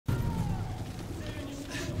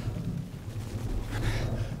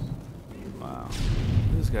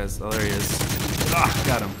guy's. Oh, there he is. Ah,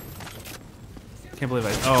 got him. Can't believe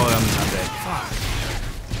I. Oh, I'm dead.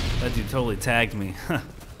 Fuck. That dude totally tagged me.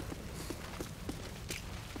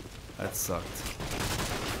 That sucked.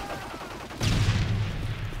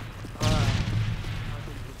 How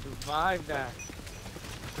did you survive that?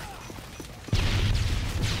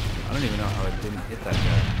 I don't even know how I didn't hit that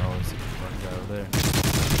guy. Oh, there's a fucking guy over there.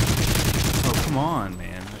 Oh, come on,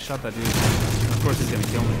 man. I shot that dude. Of course he's gonna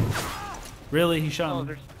kill me. Really? He shot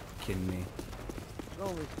me? Kidding me. There's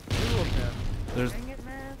only 2 of them. There's, Dang it,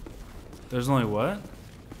 man. there's only what?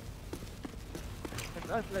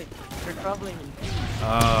 That's like, they're traveling in teams.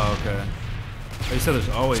 Oh, okay. Oh, you said there's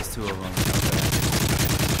always 2 of them.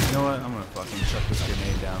 Okay. You know what? I'm gonna fucking chuck this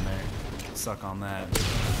grenade down there. Suck on that.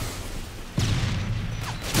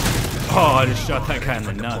 Oh, I just shot that guy in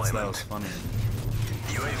the nuts. That was funny.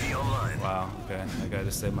 UAV online. Wow, okay. That guy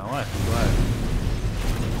just saved my life. I'm glad.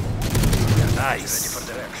 Nice. Ready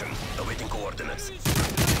for direction. Awaiting coordinates.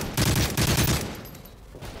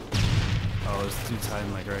 Oh, there's 2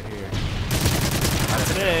 Titan like right here. Not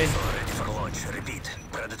today. Missile ready for launch. Repeat.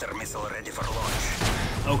 Predator missile ready for launch.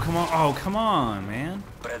 Oh, come on. Oh, come on, man.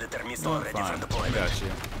 Predator missile Oh, ready fine. for I deployment. got you.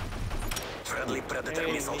 Friendly Predator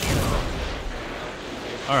missile inbound.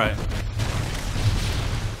 Alright.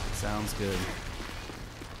 Sounds good.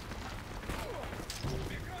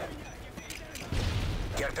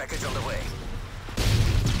 Care package on the way.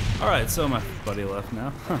 Alright, so my buddy left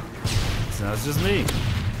now. Huh. So now it's just me.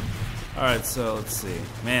 Alright, so let's see.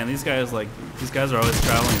 Man, these guys are always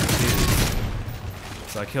traveling in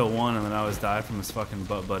twos. So I kill one and then I always die from this fucking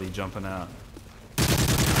butt buddy jumping out.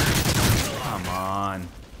 Come on.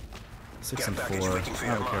 6 and 4. I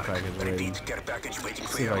have a care package waiting.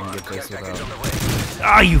 See if I can get this without.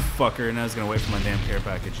 Ah, you fucker! Now he's gonna wait for my damn care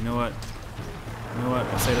package. You know what? You know what?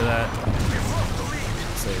 I'll say to that. I'll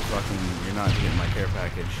say fucking, you're not getting my care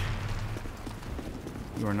package.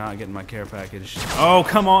 You are not getting my care package. Oh,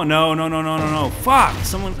 come on! No, no, no, no, no, no! Fuck!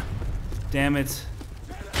 Someone. Damn it!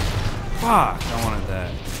 Fuck! I wanted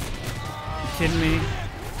that. You kidding me?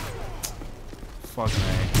 Fucking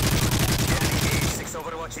A.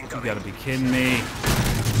 You gotta be kidding me. You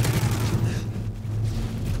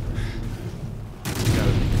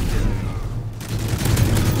gotta be kidding me.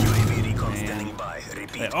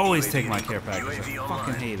 Man. They always take my care packages. I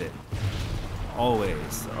fucking hate it.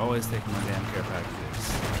 Always. They're always taking my damn care packages.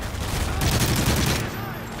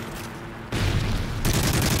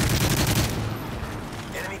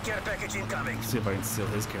 Enemy care package incoming. See if I can steal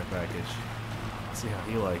his care package. See how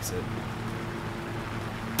he likes it.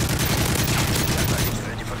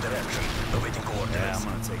 Ready for direction. Awaiting Yeah, coordinates.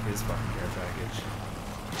 I'm gonna take his fucking care package.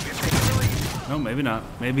 We've taken the lead. No, maybe not.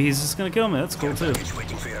 Maybe he's just gonna kill me. That's cool too. Package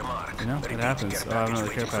waiting for your mark. You know, it Repeat, happens. care Oh, I have package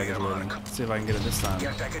another care waiting for your package waiting. mark. Let's see if I can get it this time.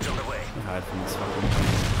 Care package on the way. Let me hide from this fucking.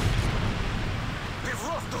 We've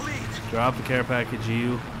lost the lead. Drop the care package,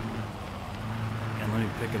 you. And let me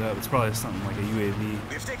pick it up. It's probably something like a UAV.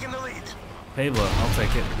 We've taken the lead. Pavla, I'll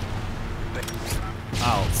take it.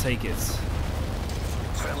 I'll take it.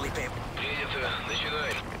 Friendly paper.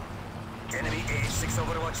 Enemy AH-6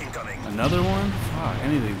 Overwatch incoming. Another one? Fuck, I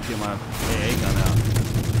need to get my AA gun out.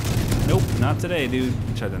 Nope, not today, dude.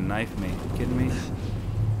 You tried to knife me. You kidding me? You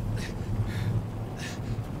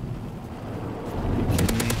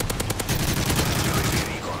kidding me? UAV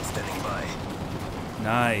recon standing by.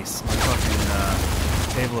 Nice. My fucking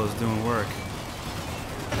Pavlo's doing work.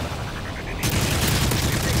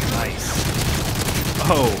 Nice.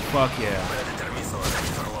 Oh, fuck yeah. Predator missile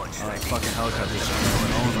ready for launch. Oh, that fucking helicopter's trying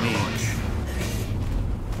to own me.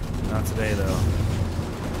 Not today, though.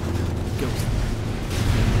 Go.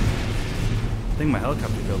 I think my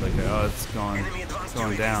helicopter killed that guy. Oh, it's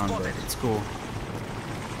going down, but it's cool.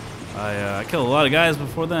 I killed a lot of guys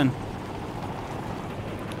before then.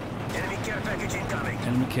 Enemy care package incoming.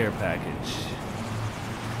 Enemy care package.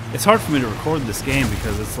 It's hard for me to record this game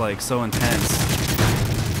because it's like so intense.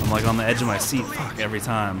 I'm like on the edge of my seat, fuck, every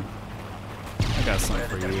time. I got something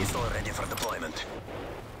for Predator you. missile ready for deployment.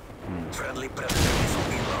 Friendly Predator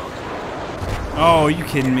missile inbound. Oh, are you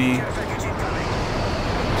kidding me? Care package incoming.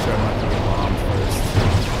 Sure, I'm not gonna get bombed first.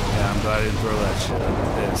 Yeah, I'm glad I didn't throw that shit.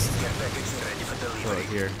 I'm pissed. Care package ready for Throw it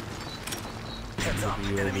delivery. here. Heads up.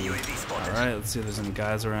 UAV. Enemy UAV spotted. Alright, let's see if there's any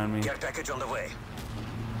guys around me. Care package on the way.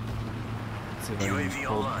 Let's see if I UAV can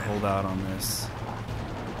online. hold out on this.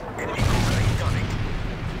 Enemy Cougar incoming.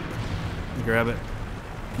 Grab it.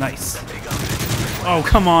 Nice. Sentry gun ready for deployment. Oh,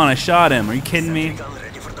 come on, I shot him. Are you kidding me? Sentry gun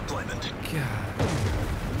ready for deployment. God.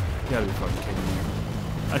 You gotta be fucking kidding me.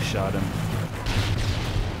 I shot him.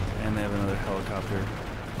 And they have another helicopter.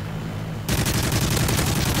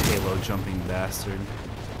 Halo jumping bastard.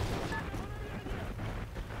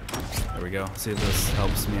 There we go. See if this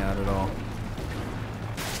helps me out at all.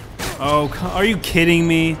 Oh, are you kidding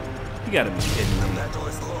me? You gotta be kidding me. The battle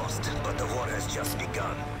is lost, but the war has just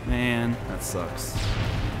begun. Man, that sucks.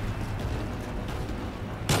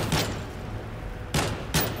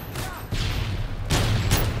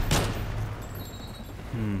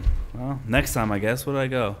 Well, next time I guess. Where did I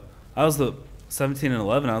go? I was the 17 and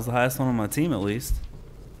 11. I was the highest one on my team at least.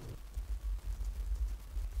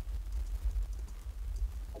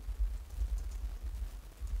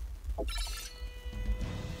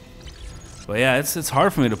 But yeah, it's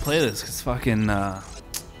hard for me to play this because fucking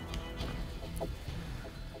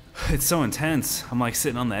it's so intense. I'm like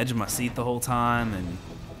sitting on the edge of my seat the whole time, and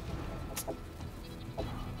I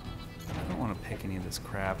don't want to pick any of this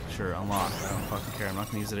crap. Sure, unlock. I don't fucking care. I'm not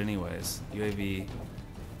gonna use it anyways. UAV.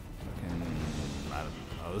 Fucking. I don't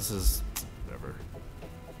know. This is whatever.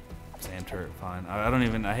 Sand turret, fine. I don't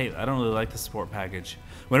even. I don't really like the support package.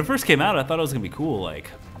 When it first came out, I thought it was gonna be cool.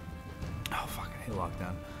 Like, oh fuck, I hate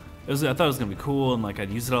lockdown. I thought it was gonna be cool and like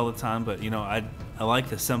I'd use it all the time, but you know I like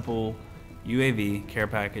the simple UAV care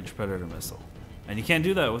package Predator missile, and you can't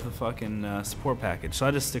do that with a fucking support package. So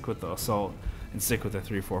I just stick with the assault and stick with the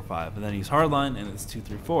 3-4-5, and then use hardline and it's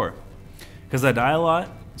 2-3-4 because I die a lot,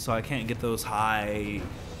 so I can't get those high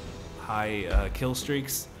kill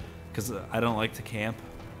streaks because I don't like to camp.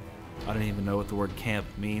 I don't even know what the word camp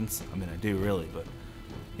means. I mean I do really, but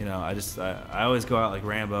you know I always go out like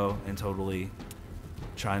Rambo and totally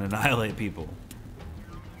trying to annihilate people.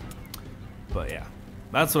 But yeah,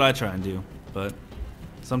 that's what I try and do. But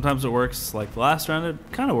sometimes it works. Like the last round, it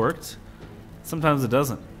kind of worked. Sometimes it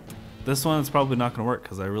doesn't. This one, it's probably not going to work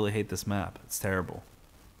because I really hate this map. It's terrible.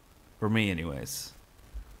 For me, anyways.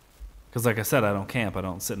 Because like I said, I don't camp. I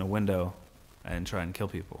don't sit in a window and try and kill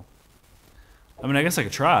people. I mean, I guess I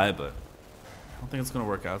could try, but I don't think it's going to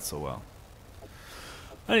work out so well.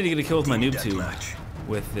 I need to get a kill with my noob tube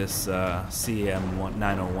with this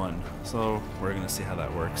CM901, so we're gonna see how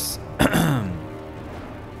that works. I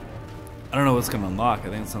don't know what's gonna unlock. I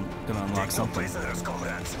think it's gonna unlock something.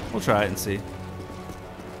 We'll try it and see.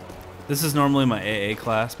 This is normally my AA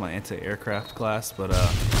class, my anti-aircraft class, but oh,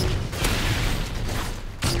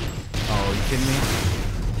 are you kidding me?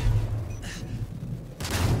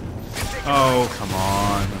 Oh, come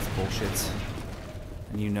on, that's bullshit,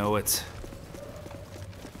 and you know it.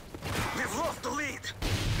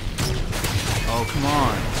 Oh, come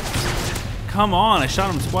on. Come on, I shot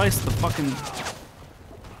him twice.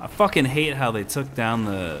 I fucking hate how they took down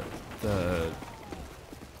the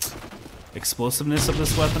explosiveness of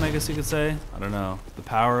this weapon, I guess you could say. I don't know. The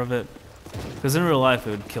power of it. Because in real life,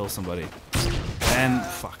 it would kill somebody. And,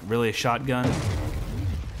 fuck, really a shotgun?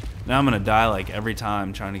 Now I'm gonna die like every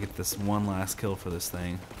time trying to get this one last kill for this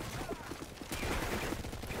thing.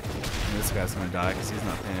 And this guy's gonna die because he's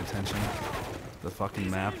not paying attention to the fucking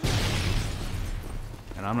map.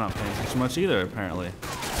 And I'm not paying attention much either, apparently.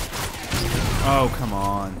 Oh, come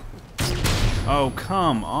on. Oh,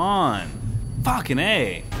 come on. Fucking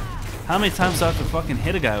A. How many times do I have to fucking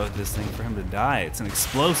hit a guy with this thing for him to die? It's an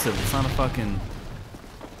explosive. It's not a fucking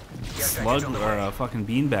slug or a fucking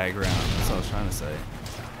beanbag round. That's what I was trying to say.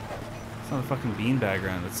 It's not a fucking beanbag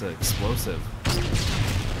round. It's an explosive.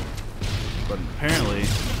 But apparently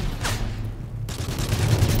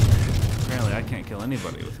I can't kill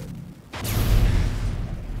anybody with it.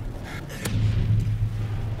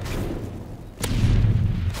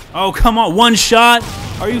 Oh, come on, one shot?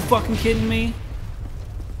 Are you fucking kidding me?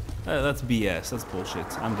 That's BS, that's bullshit.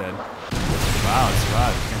 I'm dead. Wow, I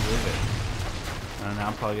survived, I can't believe it. And now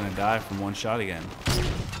I'm probably gonna die from one shot again.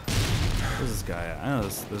 Where's this guy at? I know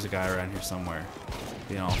there's a guy around here somewhere.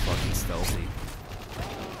 Being all fucking stealthy.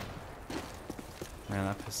 Man,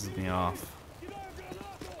 that pisses me off.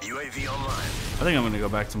 UAV online. I think I'm gonna go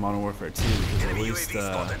back to Modern Warfare 2 because at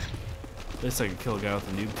least I can kill a guy with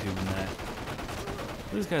a noob tube in that.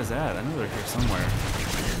 Where's these guys at? I know they're here somewhere.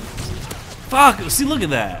 Fuck! See, look at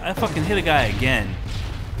that! I fucking hit a guy again.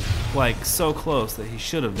 Like, so close that he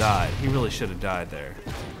should have died. He really should have died there.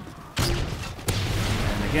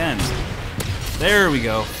 And again. There we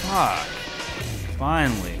go. Fuck.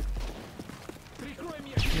 Finally.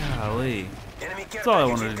 Golly. That's all I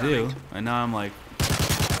wanted to do. And now I'm like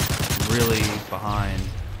really behind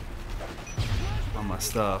on my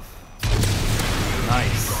stuff.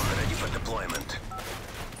 Nice. Ready for deployment.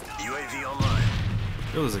 UAV online.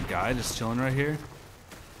 There was a guy just chilling right here.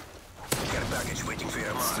 Care package waiting for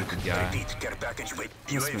your mark. Stupid guy. Repeat, care package wait.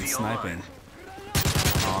 Must have been UAV sniping. online.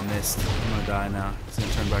 Oh, I missed. I'm gonna die now. He's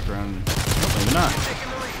gonna turn back around and... Oh, maybe not.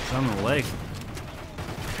 Shot him in the leg.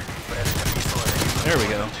 There we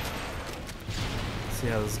go. Let's see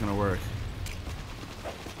how this is gonna work.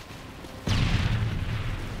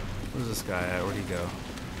 Where's this guy at? Where'd he go?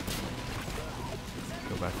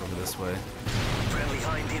 Go back over this way. Friendly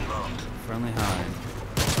Hind inbound. Friendly Hind.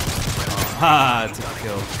 Oh, ha! Took a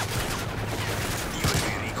kill.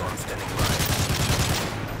 UAV recon standing by.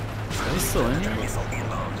 Are they still in here? Missile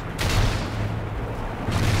inbound.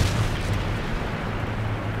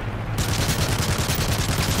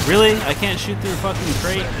 Really? I can't shoot through a fucking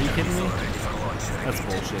crate? Are you kidding me? Ready for launch. That's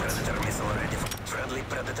bullshit. Predator missile ready for friendly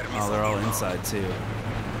Predator missile. Oh, they're all inbound. inside too.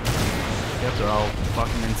 Yep, they're all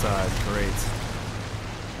fucking inside. Great.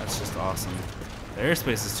 That's just awesome. The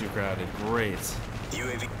airspace is too crowded. Great.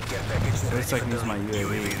 UAV care package At least I can use my UAV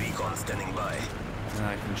UAV. recon standing by. And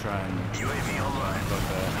I can try and UAV online. fuck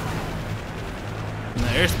that. And the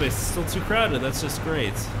airspace is still too crowded. That's just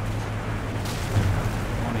great. I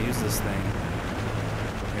want to use this thing.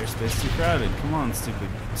 Airspace too crowded. Come on, stupid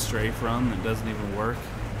strafe run that doesn't even work.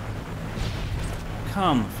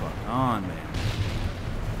 Come the fuck on, man.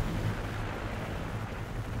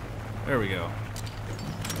 There we go.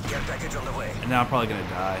 Care package on the way. And now I'm probably gonna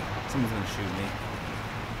die. Someone's gonna shoot me.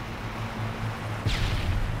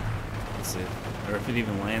 Let's see. Or if it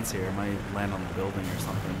even lands here, it might land on the building or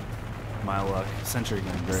something. My luck. Sentry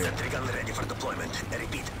gun, great. Sentry gun ready for deployment. I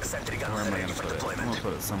repeat, sentry gun Where am I ready gonna for put it? I'm deployment. gonna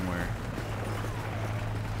put it somewhere.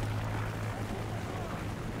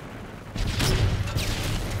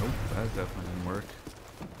 Oh, that definitely didn't work.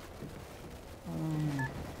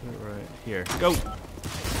 Put it right here. Go!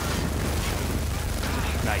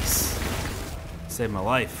 Nice. Saved my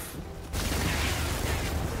life.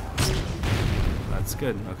 That's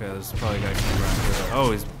good. Okay, there's probably a guy coming around here.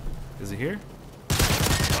 Oh, is he here?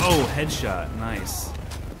 Oh, headshot. Nice.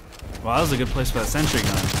 Wow, that was a good place for that sentry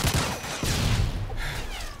gun.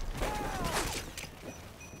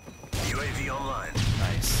 UAV online.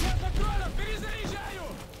 Nice.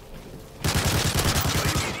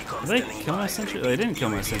 UAV recon Did they standing kill my by. sentry? They didn't kill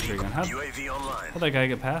my sentry gun. How'd UAV online. that guy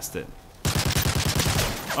get past it?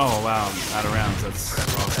 Oh, wow. I'm out of rounds. That's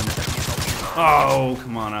awesome. Oh,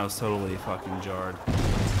 come on. I was totally fucking jarred.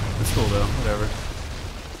 That's cool, though. Whatever.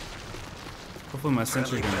 Hopefully my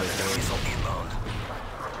sentry gun does Predator work. missile inbound.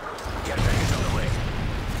 Care package on the way.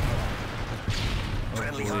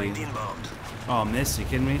 Friendly Hind Hopefully. inbound. Oh, miss. You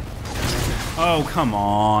kidding me? Oh, come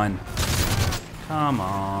on. Come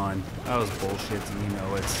on. That was bullshit, and you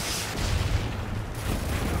know it.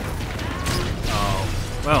 Oh.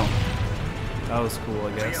 Well. That was cool, I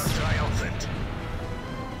guess. Triumphant.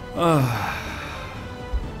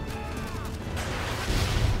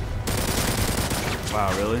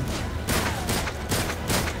 Wow, really?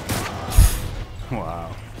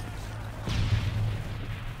 Wow.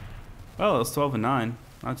 Well, it was 12-9.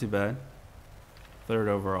 Not too bad. Third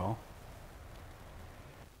overall.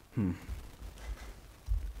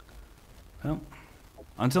 Well,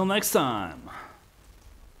 until next time.